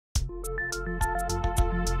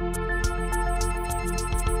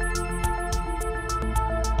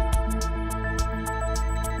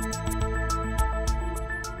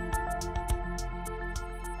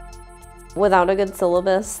Without a good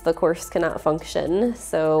syllabus, the course cannot function.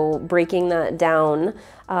 So breaking that down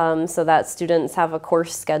so that students have a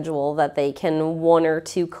course schedule that they can 1 or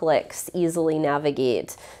 2 clicks easily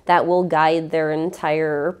navigate, that will guide their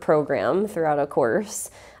entire program throughout a course.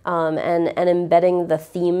 And embedding the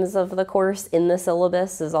themes of the course in the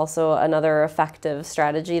syllabus is also another effective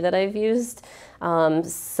strategy that I've used.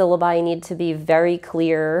 Syllabi need to be very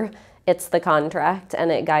clear. It's the contract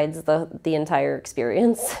and it guides the entire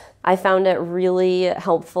experience. I found it really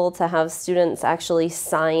helpful to have students actually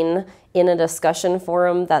sign in a discussion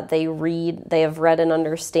forum that they have read and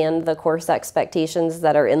understand the course expectations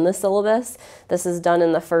that are in the syllabus. This is done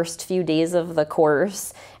in the first few days of the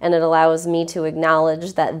course, and it allows me to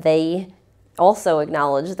acknowledge that they also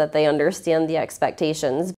acknowledge that they understand the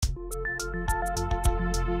expectations.